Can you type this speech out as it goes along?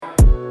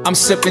I'm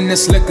sipping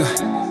this liquor,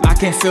 I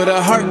can't feel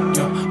the hurt,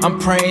 yo. I'm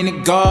praying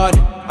to God,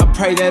 I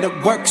pray that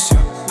it works, yo.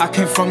 I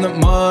came from the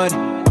mud,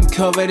 I'm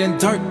covered in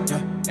dirt, yo.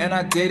 And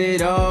I did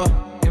it all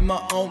in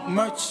my own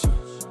merch, yo.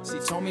 She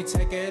told me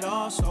take it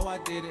off, so I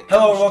did it.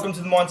 Hello and welcome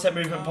to the Mindset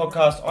Movement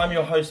Podcast. I'm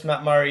your host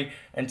Matt Murray,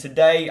 and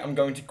today I'm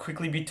going to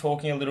quickly be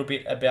talking a little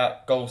bit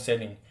about goal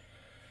setting.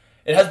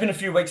 It has been a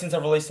few weeks since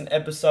I've released an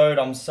episode.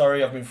 I'm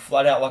sorry, I've been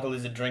flat out like a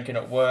lizard drinking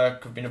at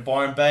work. I've been at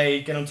Byron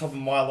Bay, getting on top of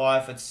my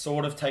life. It's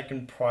sort of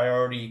taken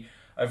priority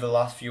over the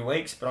last few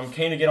weeks, but I'm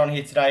keen to get on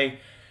here today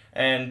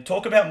and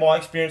talk about my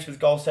experience with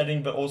goal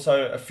setting, but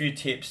also a few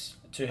tips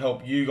to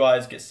help you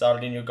guys get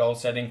started in your goal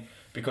setting,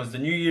 because the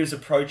new year is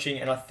approaching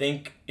and I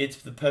think it's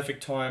the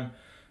perfect time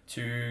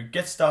to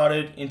get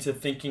started into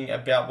thinking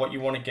about what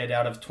you want to get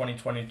out of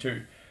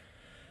 2022.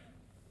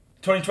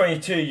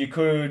 2022, you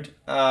could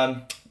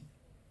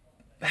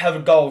have a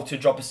goal to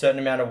drop a certain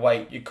amount of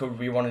weight. You could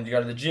be wanting to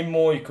go to the gym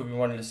more, you could be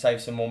wanting to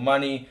save some more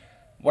money.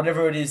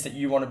 Whatever it is that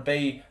you want to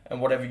be and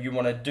whatever you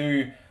want to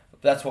do,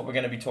 that's what we're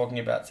going to be talking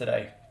about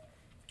today.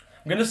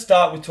 I'm going to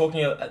start with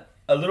talking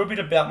a little bit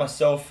about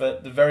myself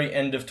at the very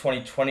end of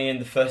 2020 and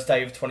the first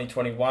day of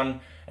 2021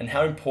 and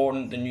how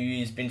important the New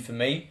Year's been for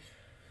me.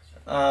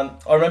 I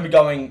remember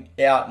going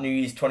out New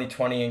Year's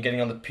 2020 and getting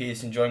on the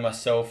piss, enjoying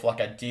myself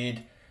like I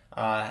did.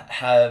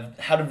 Have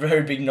had a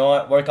very big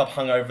night, woke up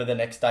hungover the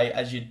next day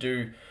as you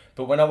do.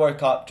 But when I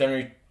woke up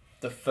January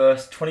the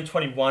 1st,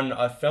 2021,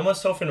 I found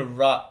myself in a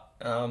rut,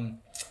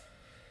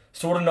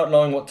 sort of not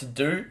knowing what to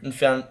do, and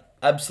found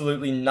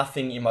absolutely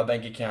nothing in my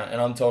bank account, and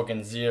I'm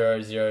talking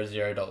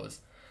 $0.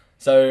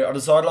 So I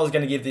decided I was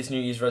going to give this New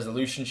Year's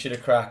resolution shit a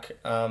crack,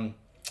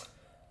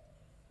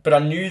 but I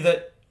knew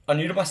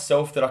to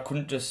myself that I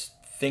couldn't just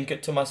think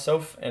it to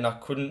myself, and I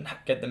couldn't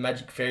get the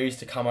magic fairies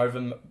to come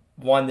over,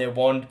 wind their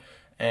wand,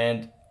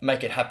 and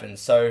make it happen.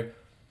 So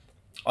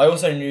I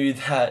also knew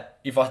that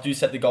if I do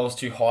set the goals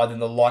too high, then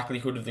the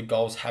likelihood of the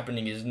goals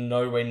happening is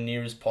nowhere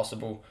near as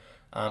possible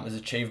as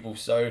achievable.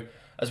 So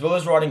as well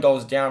as writing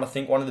goals down, I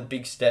think one of the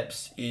big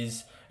steps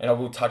is, and I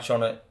will touch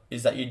on it,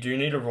 is that you do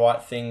need to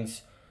write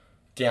things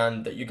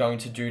down that you're going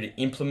to do to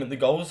implement the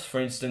goals. For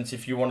instance,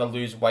 if you want to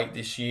lose weight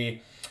this year,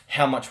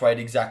 how much weight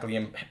exactly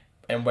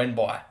and when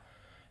by?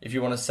 If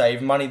you want to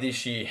save money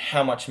this year,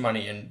 how much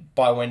money and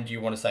by when do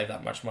you want to save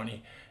that much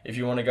money? If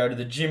you want to go to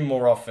the gym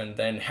more often,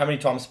 then how many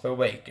times per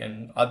week?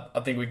 And I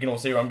think we can all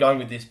see where I'm going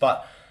with this,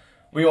 but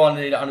we all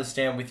need to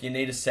understand you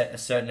need to set a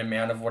certain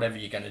amount of whatever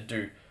you're going to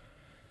do.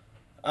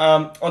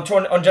 On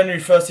January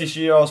 1st this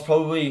year, I was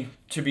probably,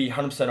 to be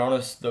 100%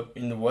 honest,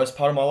 in the worst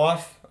part of my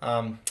life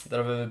that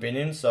I've ever been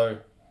in. So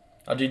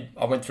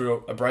I went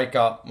through a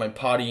breakup, went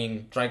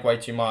partying, drank way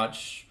too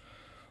much.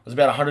 I was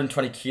about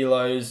 120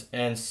 kilos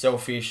and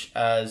selfish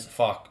as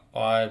fuck.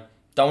 I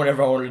done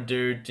whatever I wanted to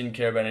do, didn't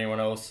care about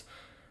anyone else.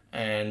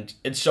 And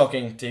it's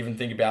shocking to even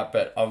think about,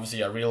 but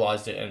obviously I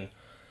realised it and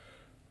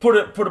put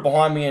it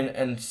behind me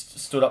and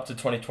stood up to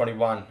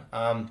 2021.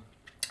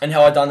 And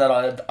how I done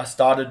that, I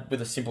started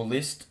with a simple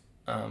list.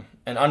 And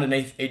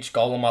underneath each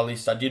goal on my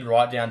list, I did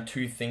write down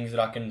 2 things that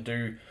I can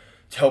do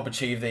to help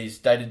achieve these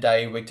day to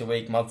day, week to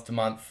week, month to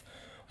month,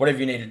 whatever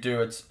you need to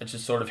do. It's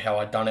just sort of how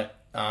I done it.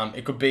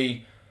 It could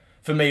be,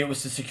 for me, it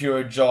was to secure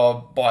a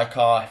job, buy a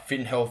car, fit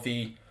and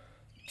healthy,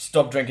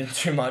 stop drinking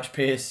too much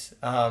piss,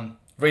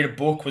 read a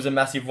book was a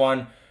massive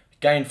one,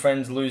 gain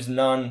friends, lose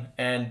none,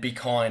 and be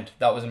kind.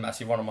 That was a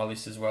massive one on my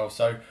list as well.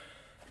 So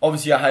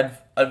obviously I had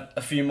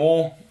a few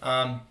more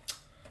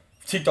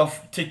ticked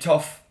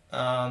off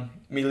my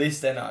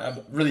list, and I'm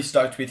really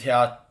stoked with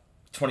how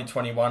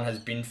 2021 has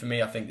been for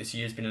me. I think this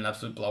year has been an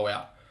absolute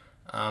blowout.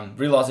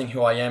 Realising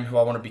who I am, who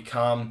I want to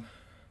become.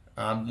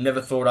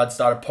 Never thought I'd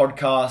start a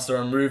podcast or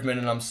a movement,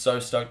 and I'm so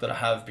stoked that I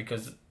have,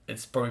 because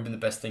it's probably been the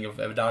best thing I've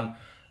ever done.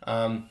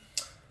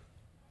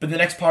 But the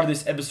next part of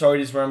this episode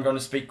is where I'm going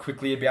to speak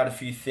quickly about a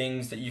few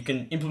things that you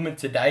can implement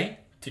today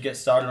to get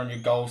started on your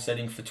goal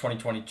setting for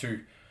 2022.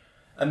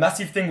 A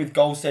massive thing with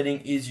goal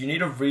setting is you need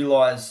to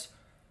realise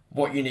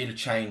what you need to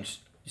change.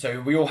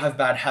 So we all have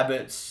bad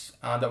habits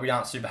that we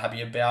aren't super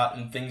happy about,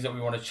 and things that we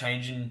want to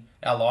change in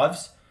our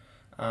lives.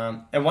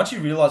 And once you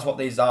realise what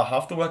these are,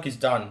 half the work is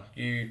done.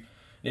 You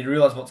need to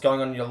realise what's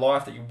going on in your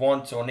life that you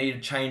want or need to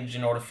change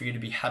in order for you to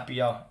be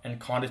happier and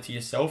kinder to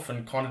yourself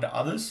and kinder to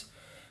others.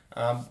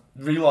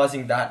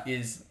 Realising that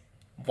is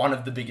one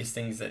of the biggest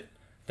things that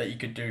you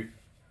could do.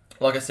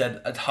 Like I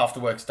said, half the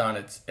work's done.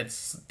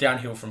 It's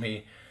downhill from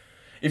here.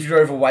 If you're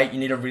overweight, you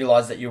need to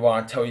realise that you are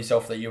and tell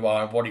yourself that you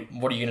are. What are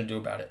you going to do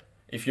about it?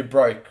 If you're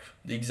broke,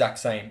 the exact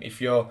same.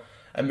 If you're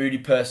a moody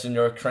person,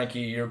 you're a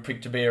cranky, you're a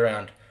prick to be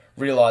around,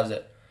 realise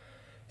it.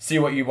 See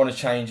what you want to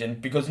change,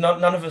 and because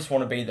none of us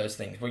want to be those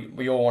things.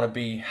 We all want to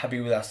be happy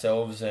with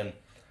ourselves and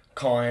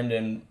kind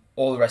and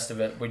all the rest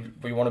of it.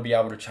 We want to be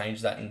able to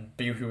change that and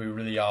be who we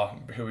really are,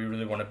 who we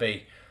really want to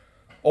be.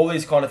 All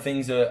these kind of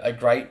things are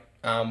great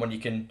when you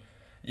can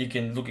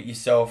look at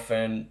yourself,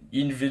 and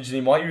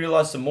individually might you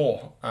realise some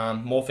more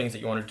things that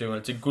you want to do. And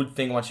it's a good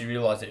thing once you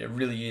realise it. It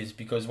really is,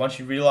 because once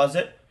you realise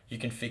it, you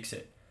can fix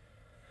it.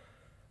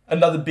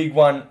 Another big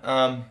one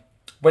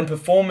When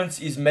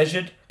performance is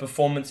measured,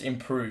 performance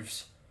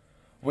improves.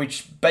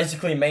 Which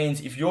basically means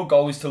if your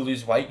goal is to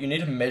lose weight, you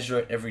need to measure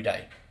it every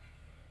day.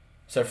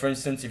 So for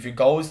instance, if your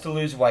goal is to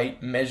lose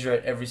weight, measure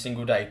it every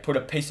single day. Put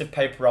a piece of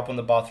paper up on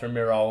the bathroom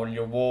mirror or on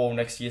your wall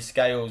next to your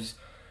scales.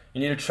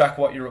 You need to track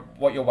what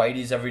your weight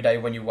is every day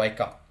when you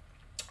wake up.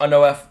 I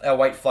know our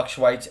weight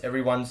fluctuates,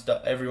 everyone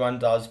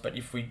does, but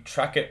if we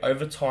track it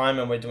over time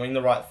and we're doing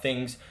the right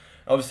things,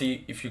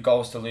 obviously if your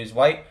goal is to lose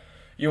weight,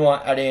 you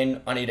might add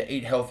in, I need to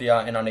eat healthier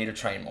and I need to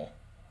train more.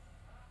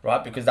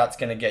 Right? Because that's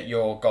going to get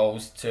your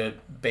goals to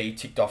be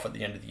ticked off at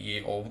the end of the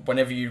year or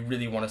whenever you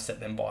really want to set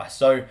them by.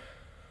 So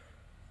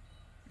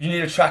you need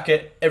to track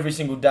it every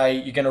single day.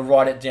 You're going to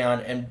write it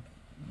down and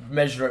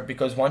measure it,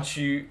 because once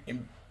you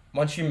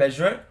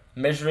measure it,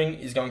 measuring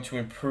is going to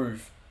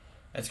improve.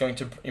 It's going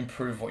to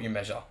improve what you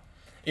measure.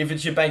 If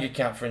it's your bank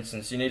account, for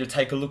instance, you need to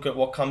take a look at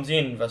what comes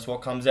in versus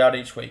what comes out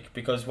each week,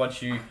 because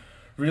once you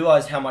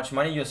realize how much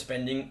money you're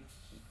spending,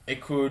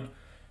 it could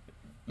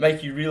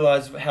make you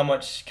realize how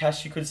much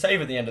cash you could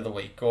save at the end of the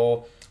week,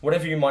 or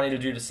whatever you might need to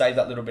do to save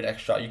that little bit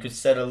extra. You could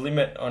set a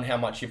limit on how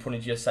much you put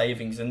into your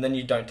savings, and then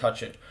you don't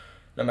touch it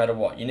no matter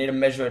what. You need to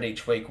measure it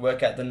each week,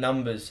 work out the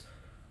numbers,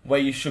 where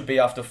you should be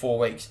after 4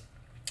 weeks.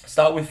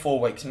 Start with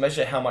 4 weeks,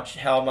 measure how much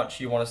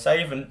you want to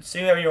save and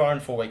see where you are in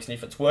 4 weeks. And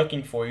if it's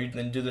working for you,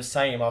 then do the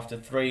same after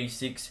 3,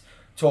 6,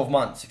 12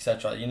 months,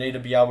 etc. You need to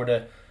be able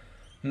to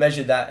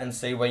measure that and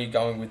see where you're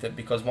going with it,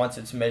 because once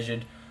it's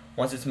measured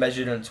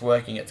and it's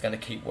working, it's going to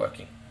keep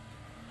working.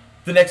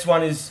 The next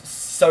one is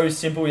so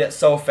simple yet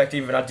so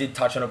effective, and I did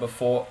touch on it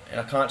before, and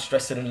I can't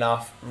stress it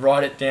enough.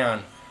 Write it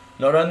down.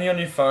 Not only on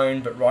your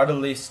phone, but write a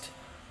list,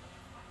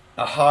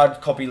 a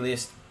hard copy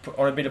list, put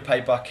on a bit of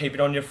paper, keep it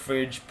on your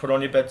fridge, put it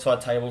on your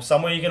bedside table,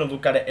 somewhere you're going to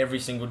look at it every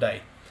single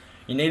day.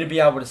 You need to be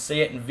able to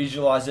see it and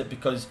visualize it,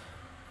 because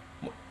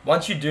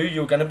once you do,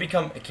 you're going to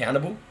become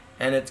accountable,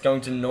 and it's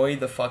going to annoy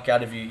the fuck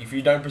out of you if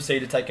you don't proceed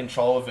to take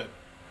control of it.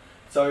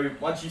 So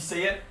once you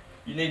see it,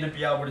 you need to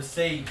be able to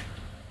see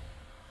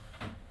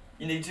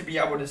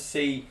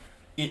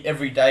it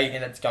every day,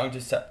 and it's going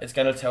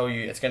to tell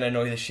you, it's going to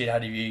annoy the shit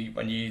out of you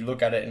when you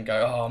look at it and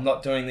go, oh, I'm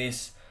not doing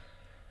this.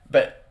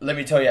 But let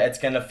me tell you, it's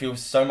going to feel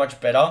so much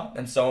better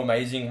and so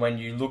amazing when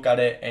you look at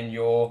it and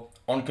you're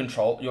on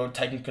control, you're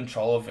taking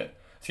control of it.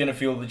 It's going to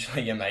feel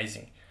literally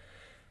amazing.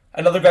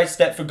 Another great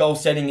step for goal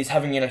setting is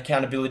having an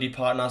accountability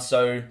partner.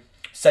 So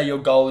say your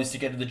goal is to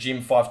get to the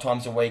gym 5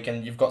 times a week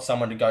and you've got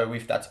someone to go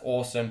with, that's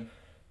awesome.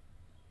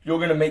 You're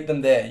going to meet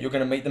them there. You're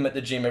going to meet them at the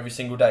gym every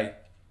single day.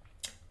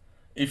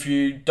 If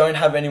you don't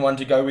have anyone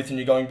to go with and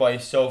you're going by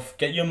yourself,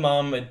 get your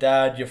mum, a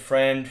dad, your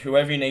friend,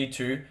 whoever you need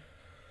to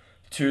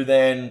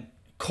then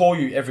call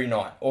you every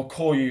night or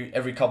call you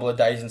every couple of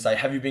days and say,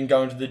 have you been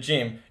going to the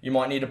gym? You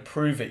might need to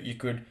prove it. You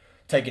could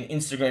take an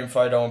Instagram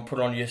photo and put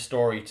it on your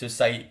story to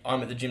say,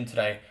 I'm at the gym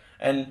today.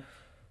 And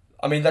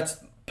I mean, that's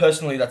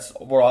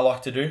what I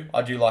like to do.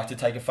 I do like to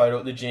take a photo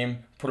at the gym,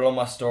 put it on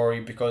my story,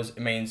 because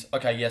it means,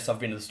 okay, yes, I've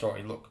been to the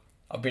story. Look,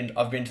 I've been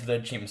to the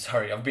gym.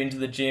 I've been to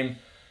the gym.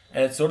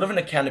 And it's sort of an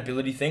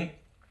accountability thing,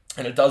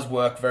 and it does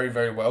work very,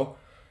 very well.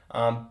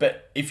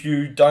 But if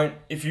you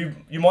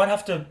might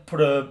have to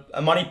put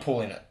a money pool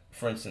in it,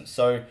 for instance.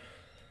 So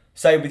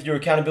say with your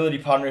accountability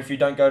partner, if you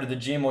don't go to the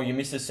gym or you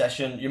miss a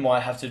session, you might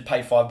have to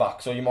pay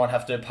 $5, or you might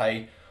have to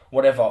pay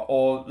whatever.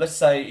 Or let's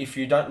say if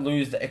you don't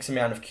lose the X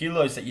amount of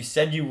kilos that you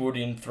said you would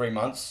in 3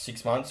 months,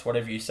 6 months,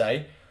 whatever you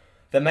say,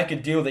 then make a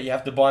deal that you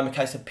have to buy them a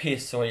case of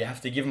piss, or you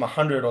have to give them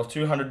 $100 or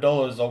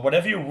 $200 or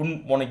whatever you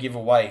wouldn't want to give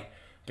away.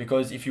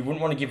 Because if you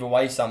wouldn't want to give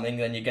away something,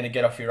 then you're going to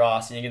get off your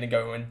ass and you're going to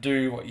go and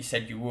do what you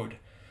said you would.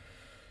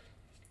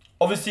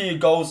 Obviously, your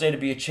goals need to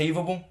be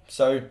achievable.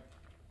 So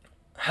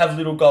have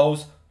little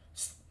goals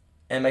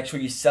and make sure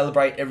you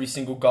celebrate every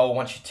single goal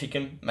once you tick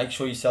them. Make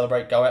sure you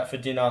celebrate, go out for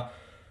dinner,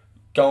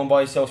 go and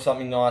buy yourself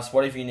something nice,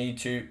 whatever you need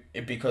to,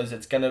 because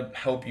it's going to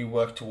help you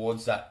work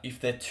towards that. If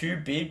they're too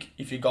big,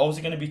 if your goals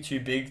are going to be too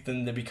big,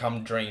 then they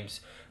become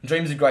dreams.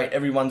 Dreams are great.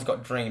 Everyone's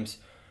got dreams.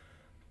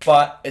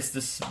 But it's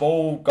the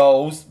small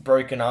goals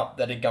broken up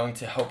that are going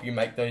to help you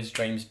make those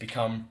dreams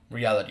become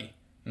reality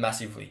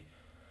massively.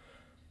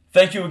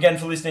 Thank you again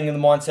for listening to the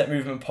Mindset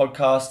Movement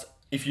podcast.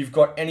 If you've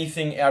got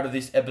anything out of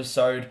this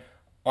episode,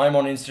 I'm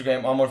on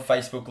Instagram, I'm on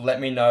Facebook.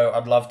 Let me know.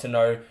 I'd love to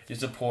know. Your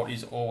support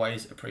is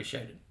always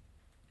appreciated.